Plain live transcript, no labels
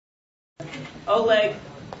Oleg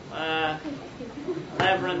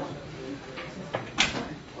Lavrentovich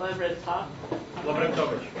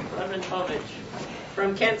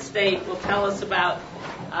from Kent State will tell us about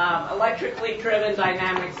electrically driven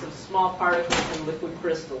dynamics of small particles in liquid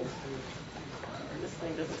crystals. This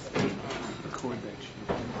thing doesn't speak.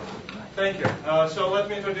 Thank you. So let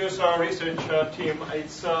me introduce our research team.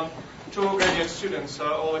 It's two graduate students.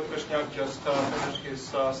 Oleg Lavrentovich just finished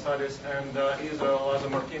his studies, and Lazo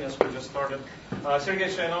Martinez, who just started. Sergei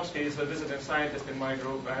Shayanovsky is a visiting scientist in my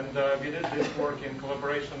group, and we did this work in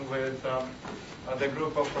collaboration with the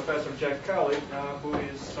group of Professor Jack Kelly, who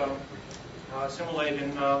is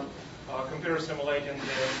computer simulating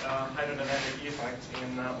the hydrodynamic effects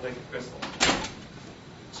in liquid crystals.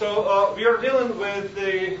 So we are dealing with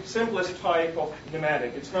the simplest type of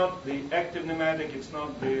pneumatic. It's not the active pneumatic, it's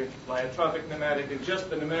not the pleiotropic pneumatic, it's just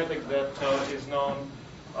the pneumatic that is known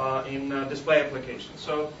in display applications.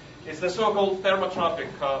 So it's the so-called thermotropic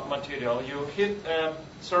material. You hit a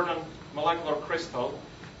certain molecular crystal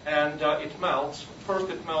and it melts. First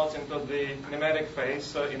it melts into the pneumatic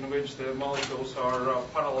phase in which the molecules are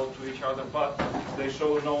parallel to each other, but they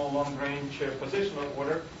show no long-range positional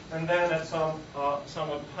order. And then at some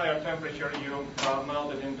somewhat higher temperature, you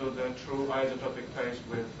melt it into the true isotopic phase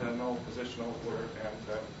with no positional order and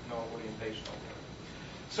no orientational order.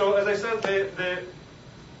 So as I said, the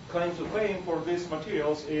claim to fame for these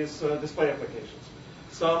materials is display applications.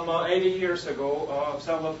 Some 80 years ago, Oleg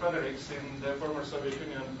Lavrentovich in the former Soviet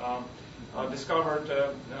Union discovered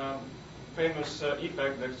a famous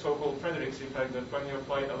effect, the so-called Frederick's effect, that when you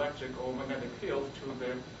apply electric or magnetic field to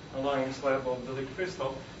the aligning slab of the liquid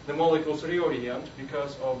crystal, the molecules reorient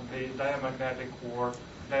because of the diamagnetic or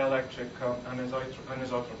dielectric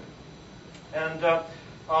anisotropy. And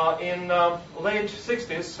in late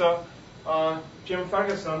 60s, Jim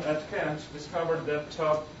Ferguson at Kent discovered that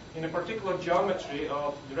in a particular geometry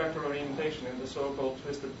of director orientation in the so-called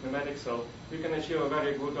twisted pneumatic cell, you can achieve a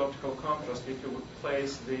very good optical contrast if you would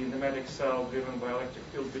place the pneumatic cell driven by electric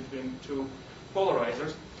field between two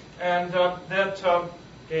polarizers. And that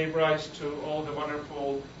gave rise to all the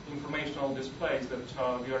wonderful informational displays that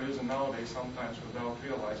we are using nowadays, sometimes without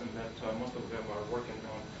realizing that most of them are working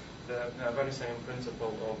on the very same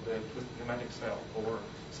principle of the twisted pneumatic cell or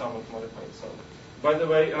somewhat modified cell. By the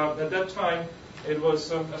way, at that time, it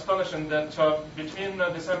was astonishing that between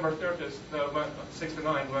December 30th,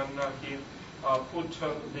 1969, when he put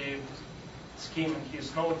the scheme in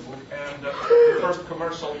his notebook and the first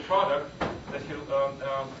commercial product that he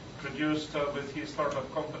produced with his startup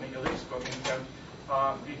company, Elixco, in Kent,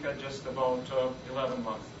 we had just about 11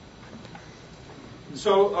 months.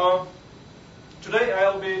 So today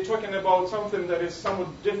I'll be talking about something that is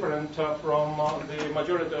somewhat different from the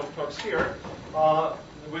majority of talks here,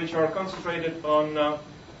 which are concentrated on,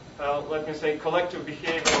 let me say, collective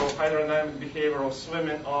behavior or hydrodynamic behavior of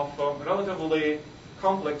swimming of relatively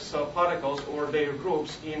complex particles or their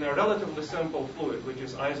groups in a relatively simple fluid, which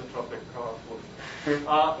is isotropic fluid.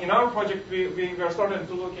 In our project, we are starting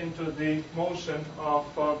to look into the motion of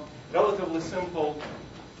relatively simple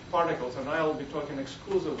particles, and I'll be talking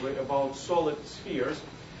exclusively about solid spheres,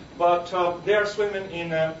 but they are swimming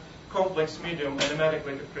in a complex medium, a pneumatic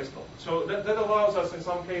liquid crystal. So that allows us in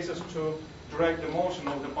some cases to direct the motion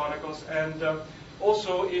of the particles, and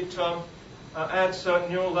also it adds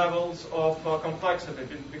new levels of complexity,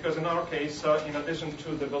 because in our case, in addition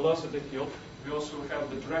to the velocity field, we also have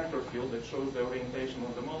the director field that shows the orientation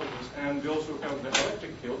of the molecules, and we also have the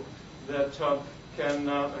electric field that can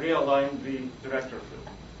realign the director field.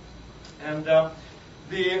 And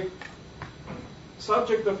the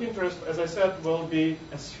subject of interest, as I said, will be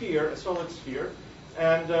a sphere, a solid sphere.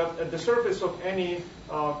 And at the surface of any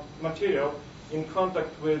material in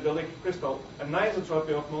contact with the liquid crystal,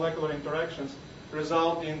 anisotropy of molecular interactions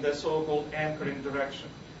result in the so-called anchoring direction.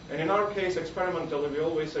 And in our case, experimentally, we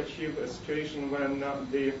always achieve a situation when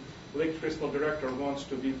the liquid crystal director wants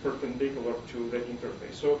to be perpendicular to the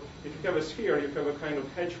interface. So if you have a sphere, you have a kind of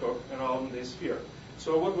hedgehog around the sphere.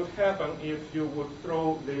 So what would happen if you would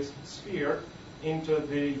throw this sphere into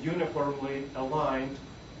the uniformly aligned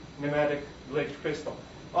pneumatic liquid crystal?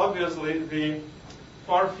 Obviously, the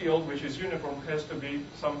far field, which is uniform, has to be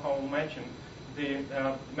somehow matched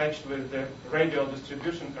with the radial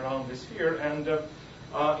distribution around the sphere. And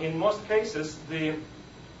in most cases, the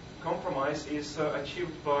compromise is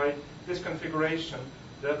achieved by this configuration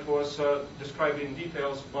that was described in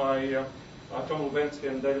details by Tom Lubensky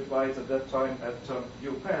and David Weitz at that time at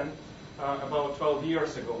UPenn about 12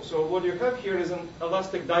 years ago. So what you have here is an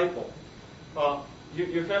elastic dipole.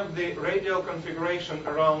 You have the radial configuration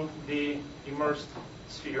around the immersed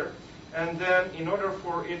sphere, And then in order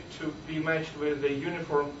for it to be matched with a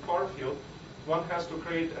uniform far field, one has to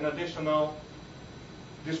create an additional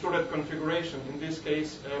distorted configuration, in this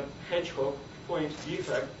case a hedgehog point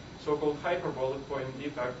defect, so-called hyperbolic point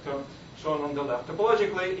defect, shown on the left.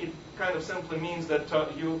 Topologically, it kind of simply means that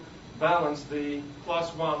you balance the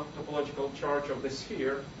 +1 topological charge of the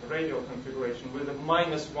sphere, the radial configuration, with a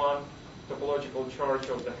 -1 topological charge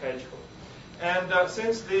of the hedgehog. And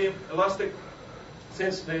since the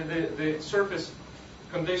surface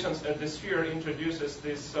conditions at the sphere introduces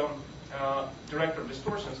this director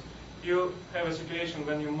distortions, you have a situation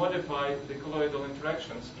when you modify the colloidal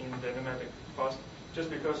interactions in the nematic fast just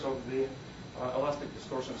because of the elastic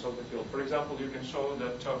distortions of the field. For example, you can show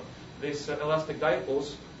that these elastic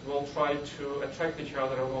dipoles will try to attract each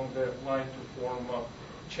other along the line to form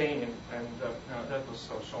chaining, and that was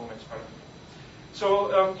shown experimentally. So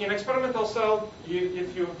in experimental cell,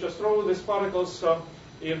 if you just throw these particles,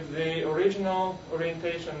 if the original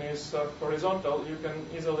orientation is horizontal, you can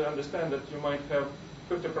easily understand that you might have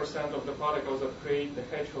 50% of the particles that create the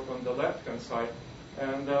hedgehog on the left-hand side,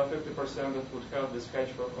 and 50% that would have this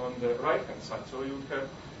hedgehog on the right-hand side. So you would have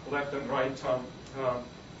left and right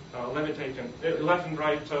left and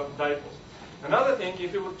right dipoles. Another thing,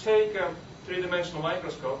 if you would take a three-dimensional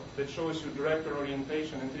microscope that shows you director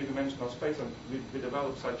orientation in three-dimensional space, and we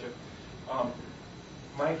developed such a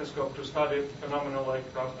microscope to study phenomena like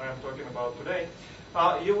I'm talking about today,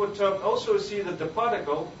 you would also see that the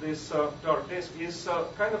particle, this dark disk, is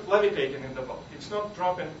kind of levitating in the bulk. It's not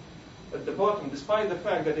dropping at the bottom, despite the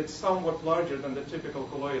fact that it's somewhat larger than the typical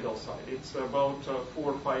colloidal side. It's about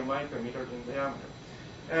 4 or 5 micrometers in diameter.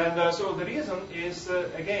 And so the reason is,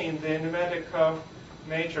 again, the pneumatic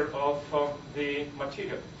nature of the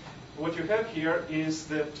material. What you have here is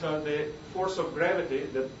that the force of gravity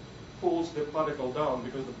that pulls the particle down,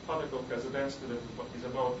 because the particle has a density that is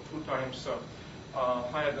about 2 times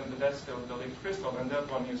higher than the density of the liquid crystal, and that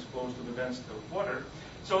one is close to the density of water.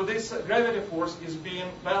 So this gravity force is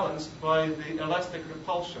being balanced by the elastic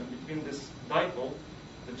repulsion between this dipole,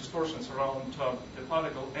 the distortions around the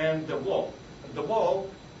particle, and the wall. At the wall,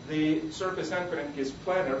 the surface anchoring is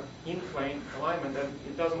planar, in-plane alignment, and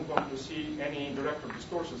it doesn't want to see any director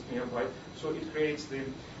distortions nearby, so it creates the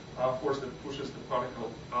force that pushes the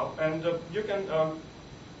particle out. And you can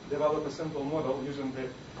develop a simple model using the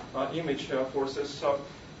image forces,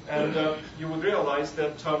 and you would realize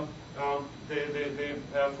that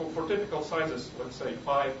for typical sizes, let's say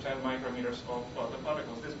 5, 10 micrometers of the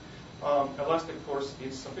particles, this elastic force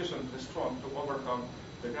is sufficiently strong to overcome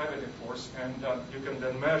the gravity force, and you can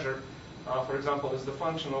then measure, for example, as the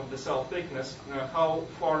function of the cell thickness, how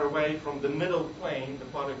far away from the middle plane the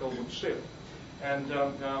particle would shift. And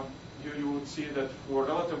you would see that for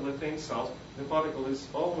relatively thin cells, the particle is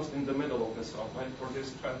almost in the middle of the cell, right, for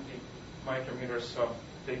this 20 micrometers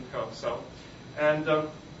thick cell. And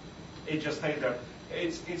it just stayed there.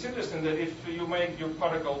 It's interesting that if you make your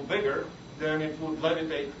particle bigger, then it would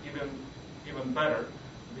levitate even better,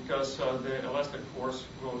 because the elastic force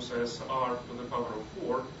goes as r to the power of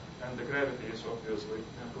 4, and the gravity is obviously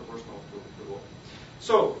proportional to the wall.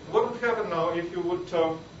 So what would happen now if you would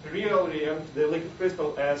reorient the liquid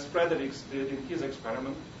crystal as Fredericks did in his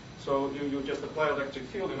experiment? So you just apply electric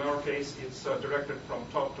field. In our case, it's directed from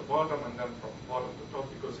top to bottom and then from bottom to top,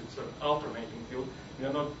 because it's an alternating field. We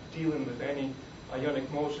are not dealing with any ionic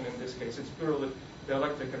motion in this case. It's purely the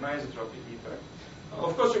electric anisotropy effect.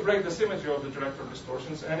 Of course, you break the symmetry of the director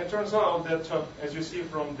distortions, and it turns out that, as you see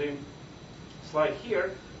from the slide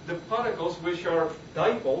here, the particles which are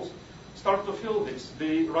dipoles start to fill this.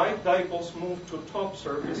 The right dipoles move to top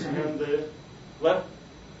surface, and the left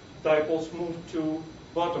dipoles move to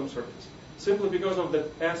bottom surface, simply because of the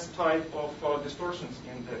S-type of distortions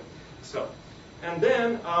in the cell. And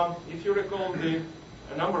then, if you recall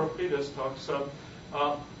a number of previous talks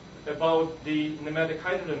about the nematic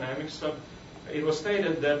hydrodynamics, it was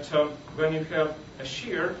stated that when you have a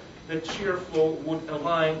shear, that shear flow would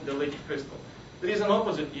align the liquid crystal. There is an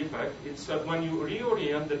opposite effect. It's that when you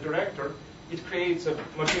reorient the director, it creates a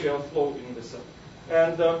material flow in the cell.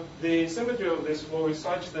 And the symmetry of this flow is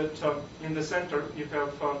such that in the center you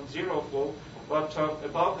have zero flow, but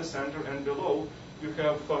above the center and below you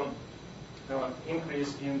have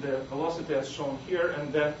increase in the velocity as shown here,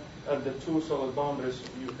 and then at the 2 solid boundaries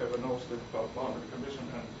you have a no-slip boundary condition,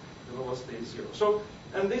 and the velocity is 0. So,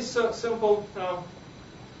 and this simple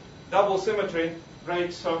double symmetry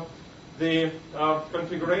breaks the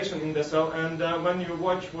configuration in the cell, and when you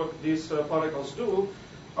watch what these particles do,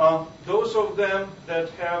 those of them that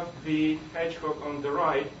have the hedgehog on the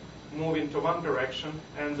right move into one direction,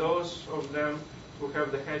 and those of them who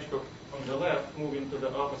have the hedgehog on the left move into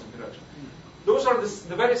the opposite direction. Those are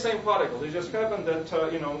the very same particles. It just happened that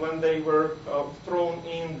when they were thrown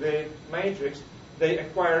in the matrix, they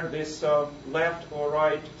acquired this left or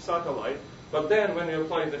right satellite. But then when you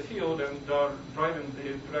apply the field and driving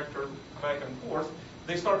the director back and forth,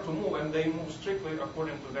 they start to move, and they move strictly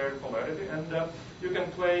according to their polarity. And you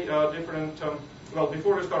can play different. Well,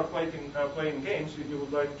 before you start playing games, you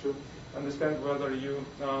would like to understand whether you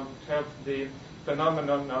have the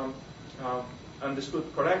phenomenon understood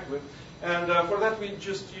correctly. And for that, we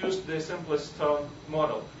just used the simplest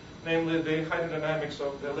model, namely the hydrodynamics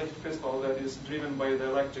of the electric crystal that is driven by the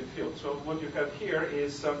electric field. So what you have here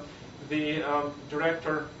is the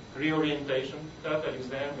director reorientation. That is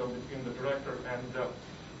the angle between the director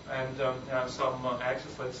and some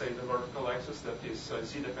axis, let's say the vertical axis that is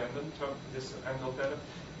z-dependent, this angle theta.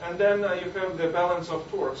 And then you have the balance of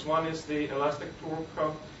torques. One is the elastic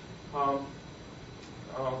torque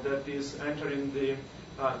that is entering the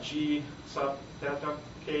G sub theta.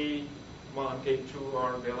 K1, K2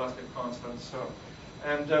 are the elastic constants.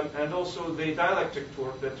 And also the dielectric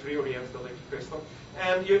torque that reorients the electric crystal.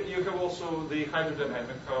 And you have also the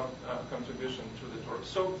hydrodynamic contribution to the torque.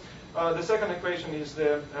 So the second equation is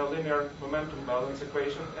the linear momentum balance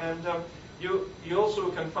equation. And you also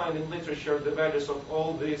can find in literature the values of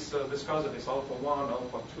all these viscosities, alpha 1,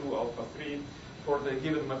 alpha 2, alpha 3, for the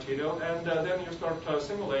given material. And then you start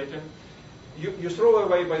simulating. You throw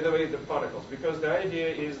away, by the way, the particles, because the idea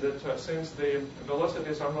is that since the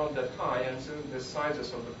velocities are not that high and since the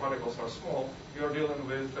sizes of the particles are small, you are dealing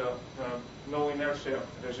with no inertia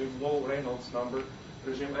regime, low Reynolds number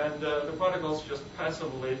regime, and the particles just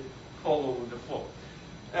passively follow the flow.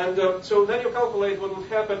 And so then you calculate what would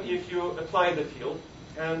happen if you apply the field.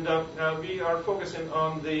 And we are focusing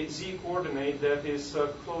on the z-coordinate that is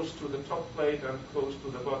close to the top plate and close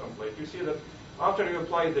to the bottom plate. You see that after you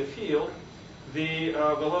apply the field, the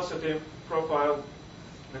velocity profile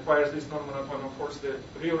requires this non-monotonic force. The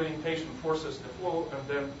reorientation forces the flow, and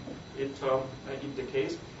then it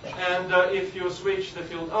decays. And if you switch the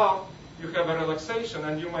field off, you have a relaxation,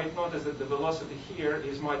 and you might notice that the velocity here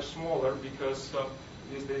is much smaller because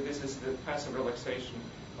this is the passive relaxation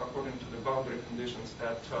according to the boundary conditions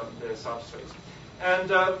at the substrates. And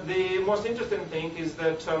the most interesting thing is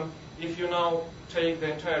that if you now take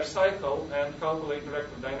the entire cycle and calculate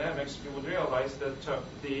director dynamics, you would realize that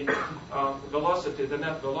the velocity, the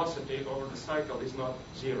net velocity over the cycle is not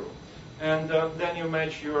zero. And then you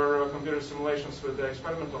match your computer simulations with the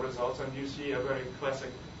experimental results, and you see a very classic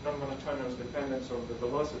non-monotonous dependence of the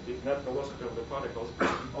velocity, net velocity of the particles,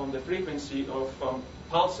 on the frequency of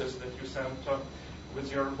pulses that you send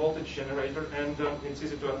with your voltage generator. And it's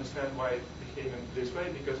easy to understand why it became in this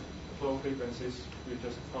way, because flow frequencies, you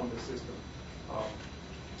just pump the system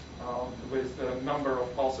with the number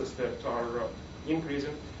of pulses that are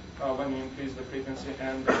increasing when you increase the frequency.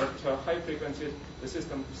 And at high frequencies, the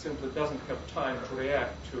system simply doesn't have time to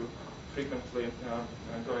react to frequently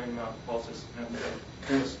going pulses, and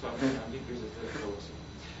just decreases the velocity.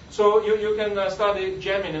 So you can study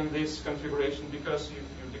jamming in this configuration, because if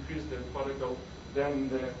you decrease the particle, then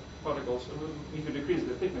the particles, if you decrease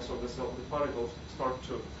the thickness of the cell, the particles start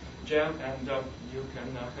to jam, and you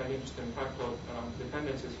can have interesting fractal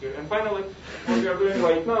dependencies here. And finally, what we are doing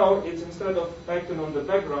right now is, instead of acting on the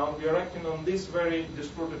background, we are acting on this very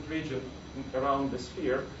distorted region around the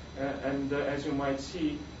sphere. And as you might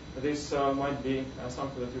see, this might be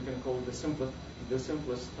something that you can call the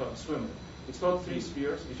simplest swimmer. It's not three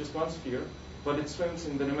spheres, it's just one sphere, but it swims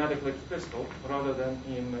in the nematic electric crystal rather than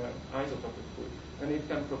in isotopic fluid, and it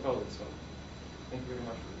can propel itself. Thank you very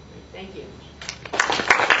much for the debate. Thank you.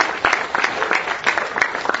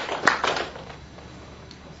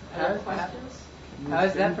 Other questions? How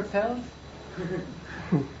is that propelled?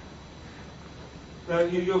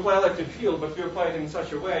 You apply electric field, but you apply it in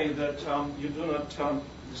such a way that you do not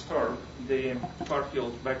disturb the far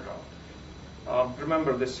field background.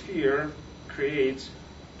 Remember, the sphere creates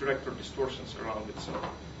director distortions around itself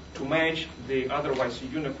to match the otherwise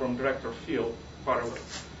uniform director field far away.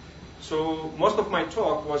 So most of my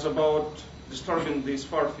talk was about disturbing this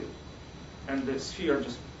far field, and the sphere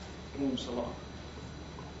just moves along.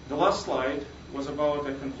 The last slide was about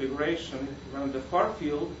a configuration when the far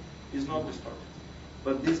field is not distorted,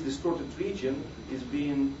 but this distorted region is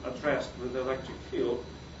being addressed with the electric field.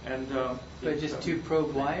 And but just two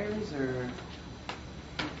probe wires, or?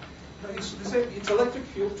 It's the same. It's electric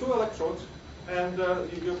field, two electrodes, and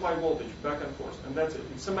you apply voltage back and forth, and that's it.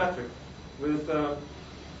 It's symmetric with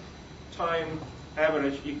time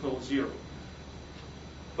average equals 0.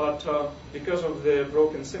 But because of the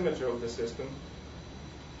broken symmetry of the system,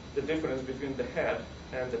 the difference between the head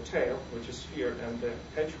and the tail, which is here, and the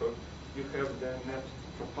hedge hook, you have the net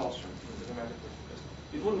propulsion in the pneumatic liquid crystal.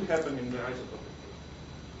 It wouldn't happen in the isotopic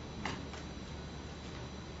case.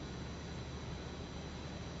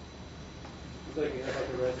 It's like you have like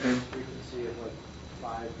a resonance frequency of like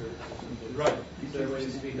 5 hertz or something. Right. So when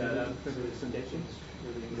you speed that up, so there's some distance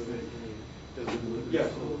really movement and Yeah.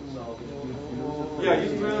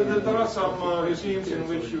 There are some regimes in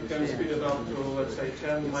which you can speed it up to, let's say,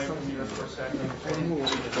 10 micrometers per second.